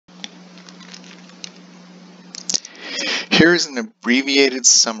Here's an abbreviated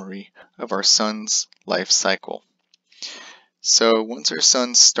summary of our sun's life cycle. So once our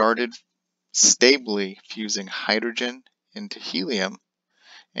sun started stably fusing hydrogen into helium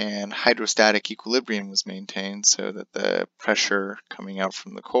and hydrostatic equilibrium was maintained so that the pressure coming out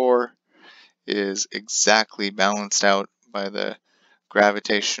from the core is exactly balanced out by the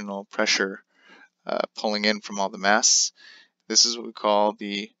gravitational pressure pulling in from all the mass. This is what we call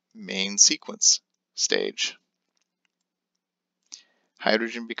the main sequence stage.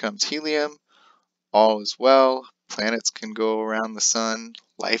 Hydrogen becomes helium, all is well, planets can go around the sun,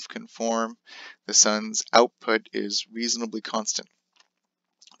 life can form, the sun's output is reasonably constant.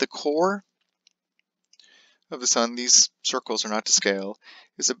 The core of the sun, these circles are not to scale,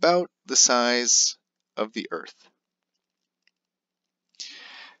 is about the size of the Earth.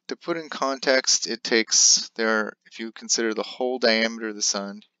 To put in context, it takes, if you consider the whole diameter of the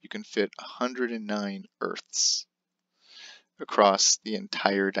sun, you can fit 109 Earths across the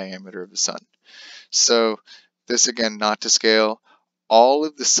entire diameter of the sun. So this, again, not to scale, all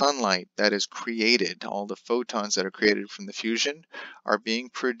of the sunlight that is created, all the photons that are created from the fusion are being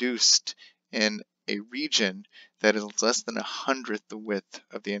produced in a region that is less than 100th the width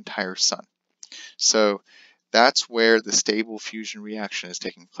of the entire sun. So that's where the stable fusion reaction is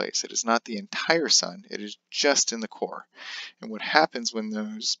taking place. It is not the entire sun, it is just in the core. And what happens when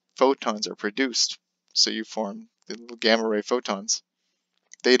those photons are produced, so you form the little gamma ray photons,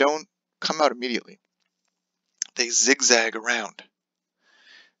 they don't come out immediately. They zigzag around.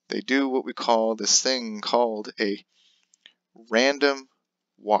 They do what we call this thing called a random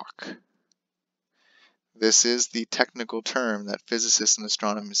walk. This is the technical term that physicists and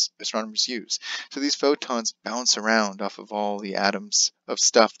astronomers use. So these photons bounce around off of all the atoms of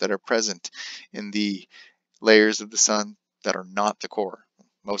stuff that are present in the layers of the sun that are not the core,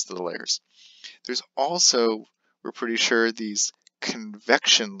 most of the layers. There's also, we're pretty sure, these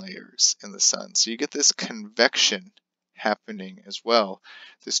convection layers in the sun. So you get this convection happening as well,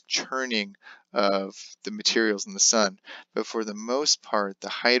 this churning of the materials in the sun. But for the most part, the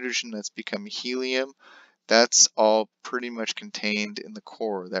hydrogen that's become helium, that's all pretty much contained in the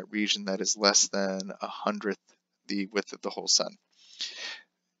core, that region that is less than 100th the width of the whole sun.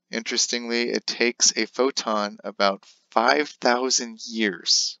 Interestingly, it takes a photon about 5,000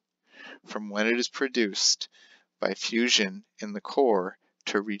 years from when it is produced by fusion in the core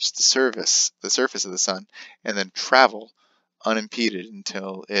to reach the surface of the sun, and then travel unimpeded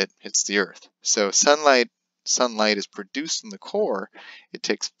until it hits the Earth. So sunlight is produced in the core. It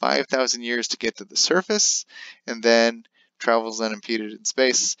takes 5,000 years to get to the surface, and then travels unimpeded in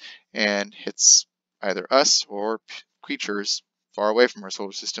space and hits either us or creatures far away from our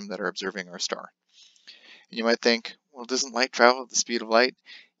solar system that are observing our star. And you might think, well, doesn't light travel at the speed of light?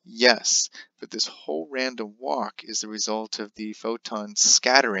 Yes, but this whole random walk is the result of the photons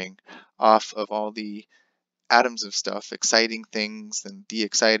scattering off of all the atoms of stuff, exciting things and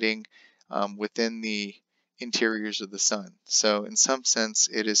de-exciting within the interiors of the sun. So in some sense,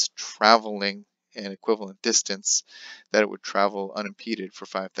 it is traveling an equivalent distance that it would travel unimpeded for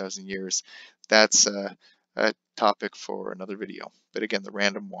 5,000 years. That's a topic for another video. But again, the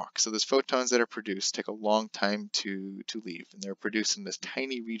random walk. So those photons that are produced take a long time to leave, and they're produced in this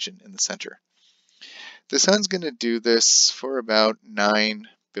tiny region in the center. The sun's going to do this for about 9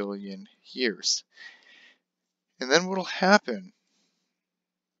 billion years. And then what will happen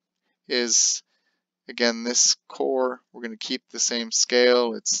is, again, this core, we're going to keep the same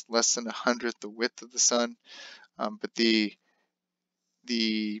scale. It's less than 100th the width of the sun, but the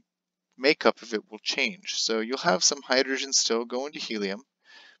makeup of it will change. So you'll have some hydrogen still going to helium,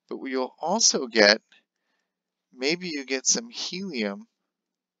 but what you'll also get, maybe you get some helium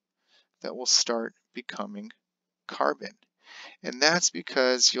that will start becoming carbon. And that's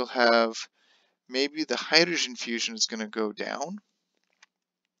because you'll have, maybe the hydrogen fusion is going to go down,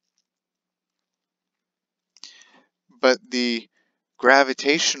 but the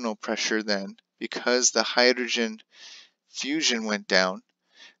gravitational pressure then, because the hydrogen fusion went down,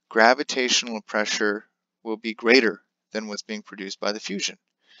 gravitational pressure will be greater than what's being produced by the fusion.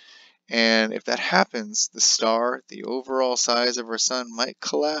 And if that happens, the star, the overall size of our sun, might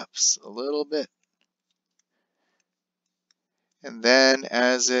collapse a little bit. And then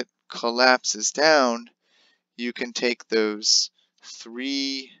as it collapses down, you can take those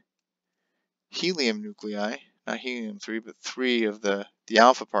 3 helium nuclei, not helium-3, but 3 of the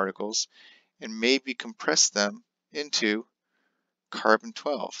alpha particles, and maybe compress them into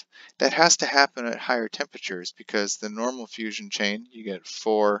carbon-12. That has to happen at higher temperatures because the normal fusion chain, you get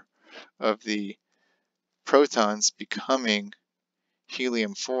 4 of the protons becoming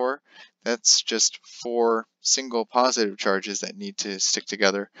helium-4, that's just 4 single positive charges that need to stick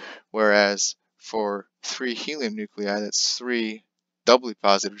together, whereas for 3 helium nuclei, that's 3 doubly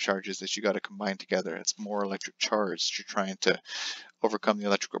positive charges that you got to combine together. It's more electric charge. You're trying to overcome the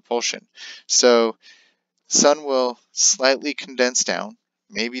electric repulsion. So the sun will slightly condense down,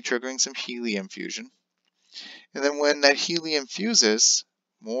 maybe triggering some helium fusion. And then when that helium fuses,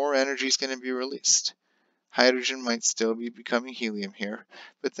 more energy is going to be released. Hydrogen might still be becoming helium here,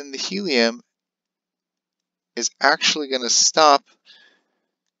 but then the helium is actually going to stop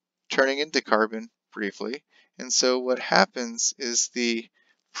turning into carbon briefly. And so what happens is the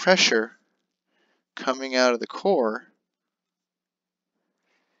pressure coming out of the core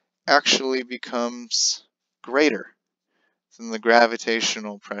actually becomes greater than the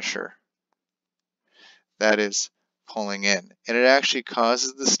gravitational pressure that is pulling in. And it actually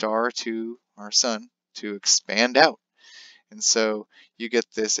causes the star to, our sun, to expand out. And so you get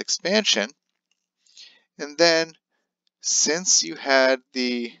this expansion. And then since you had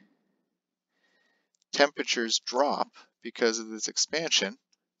the temperatures drop because of this expansion,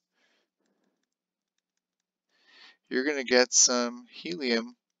 you're going to get some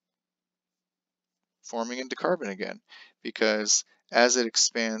helium forming into carbon again, because as it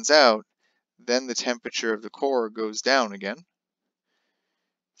expands out, then the temperature of the core goes down again.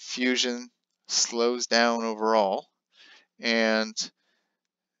 Fusion slows down overall, and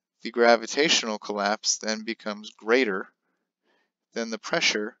the gravitational collapse then becomes greater than the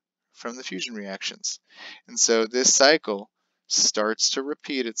pressure from the fusion reactions. And so this cycle starts to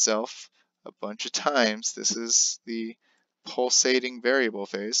repeat itself a bunch of times. This is the pulsating variable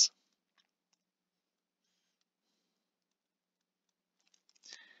phase.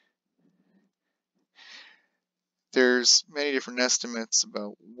 There's many different estimates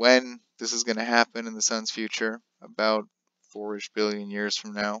about when this is going to happen in the sun's future, about 4-ish billion years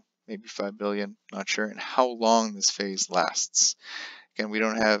from now, maybe 5 billion, not sure, and how long this phase lasts. Again, we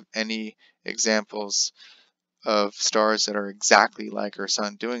don't have any examples of stars that are exactly like our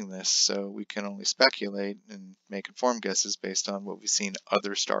sun doing this, so we can only speculate and make informed guesses based on what we've seen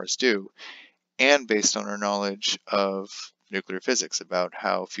other stars do, and based on our knowledge of nuclear physics about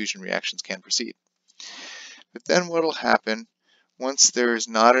how fusion reactions can proceed. But then what will happen once there's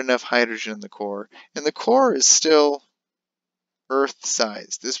not enough hydrogen in the core, and the core is still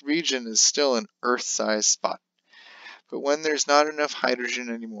Earth-sized. This region is still an Earth-sized spot. But when there's not enough hydrogen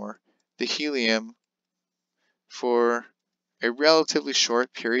anymore, the helium, for a relatively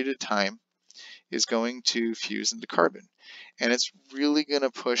short period of time, is going to fuse into carbon. And it's really going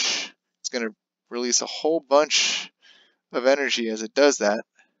to push, it's going to release a whole bunch of energy as it does that.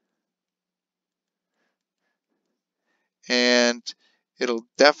 And it'll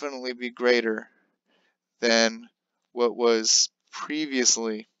definitely be greater than what was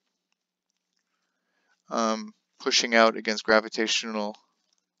previously pushing out against gravitational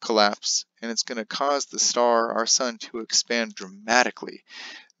collapse, and it's going to cause the star, our sun, to expand dramatically.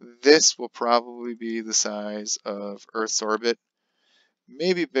 This will probably be the size of Earth's orbit,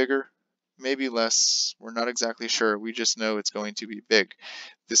 maybe bigger, maybe less. We're not exactly sure. We just know it's going to be big.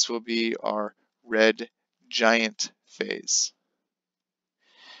 This will be our red giant phase.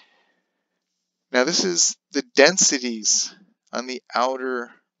 Now this is the densities on the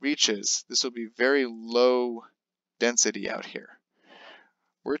outer reaches. This will be very low density out here.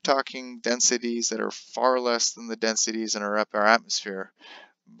 We're talking densities that are far less than the densities in our upper atmosphere,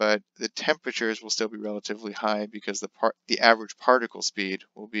 but the temperatures will still be relatively high because the average particle speed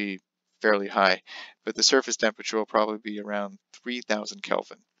will be fairly high, but the surface temperature will probably be around 3000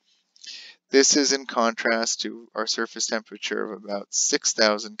 Kelvin. This is in contrast to our surface temperature of about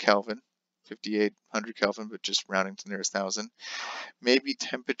 6000 Kelvin, 5800 Kelvin, but just rounding to the nearest thousand. Maybe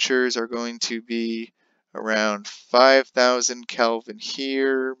temperatures are going to be around 5000 Kelvin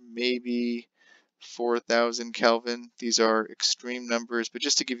here, maybe 4000 Kelvin. These are extreme numbers, but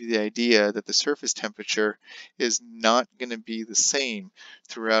just to give you the idea that the surface temperature is not going to be the same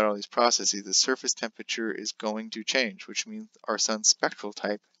throughout all these processes. The surface temperature is going to change, which means our sun's spectral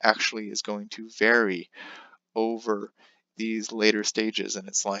type actually is going to vary over these later stages in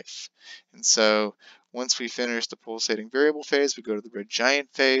its life. And so once we finish the pulsating variable phase, we go to the red giant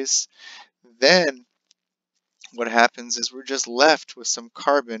phase. Then what happens is we're just left with some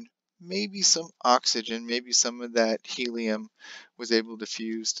carbon, maybe some oxygen, maybe some of that helium was able to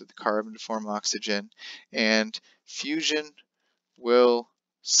fuse to the carbon to form oxygen, and fusion will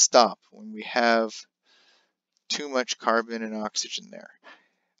stop when we have too much carbon and oxygen there.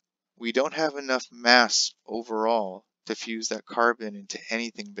 We don't have enough mass overall to fuse that carbon into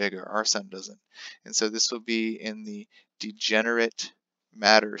anything bigger. Our sun doesn't. And so this will be in the degenerate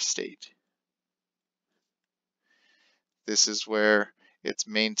matter state. This is where it's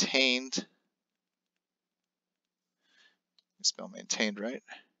maintained. Spell maintained right.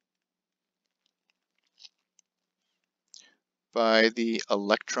 By the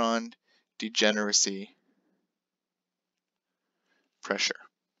electron degeneracy pressure.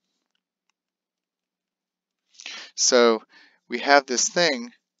 So we have this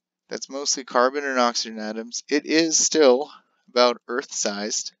thing that's mostly carbon and oxygen atoms. It is still about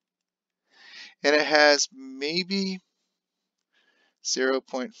Earth-sized, and it has maybe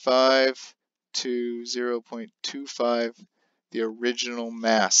 0.5 to 0.25 the original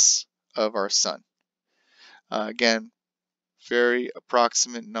mass of our sun. Again, very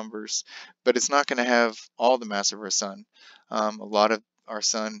approximate numbers, but it's not going to have all the mass of our sun. A lot of our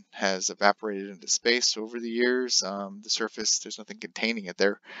sun has evaporated into space over the years. The surface, there's nothing containing it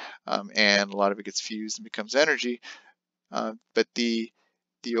there, and a lot of it gets fused and becomes energy. But the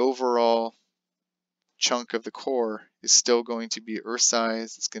overall chunk of the core is still going to be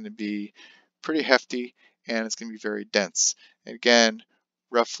Earth-sized. It's going to be pretty hefty, and it's going to be very dense. And again,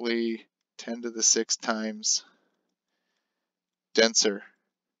 roughly 10 to the 6 times denser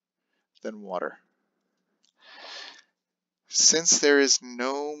than water. Since there is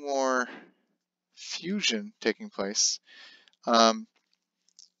no more fusion taking place, all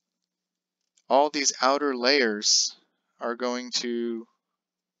these outer layers are going to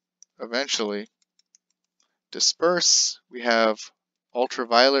eventually disperse. We have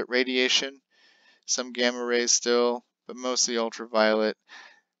ultraviolet radiation, some gamma rays still, but mostly ultraviolet.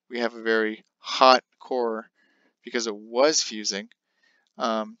 We have a very hot core because it was fusing,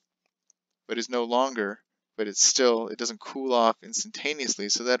 but is no longer, but it doesn't cool off instantaneously,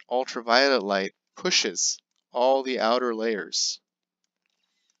 so that ultraviolet light pushes all the outer layers.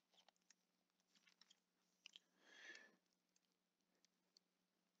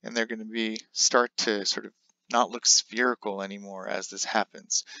 And they're going to start to sort of not look spherical anymore as this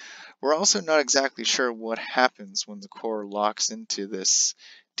happens. We're also not exactly sure what happens when the core locks into this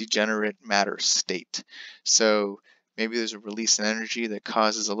degenerate matter state. So maybe there's a release in energy that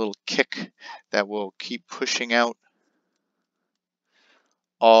causes a little kick that will keep pushing out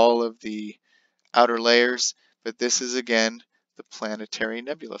all of the outer layers, but this is again the planetary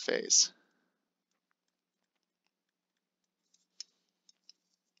nebula phase.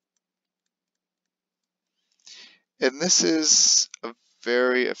 And this is a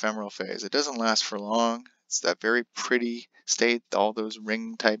very ephemeral phase. It doesn't last for long. It's that very pretty state, all those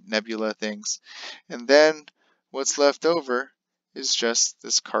ring type nebula things. And then what's left over is just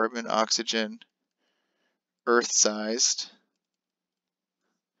this carbon oxygen Earth-sized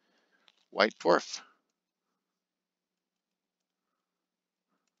white dwarf.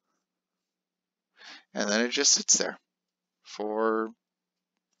 And then it just sits there for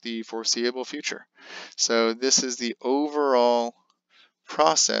the foreseeable future. So this is the overall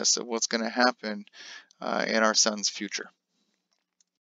process of what's going to happen in our sun's future.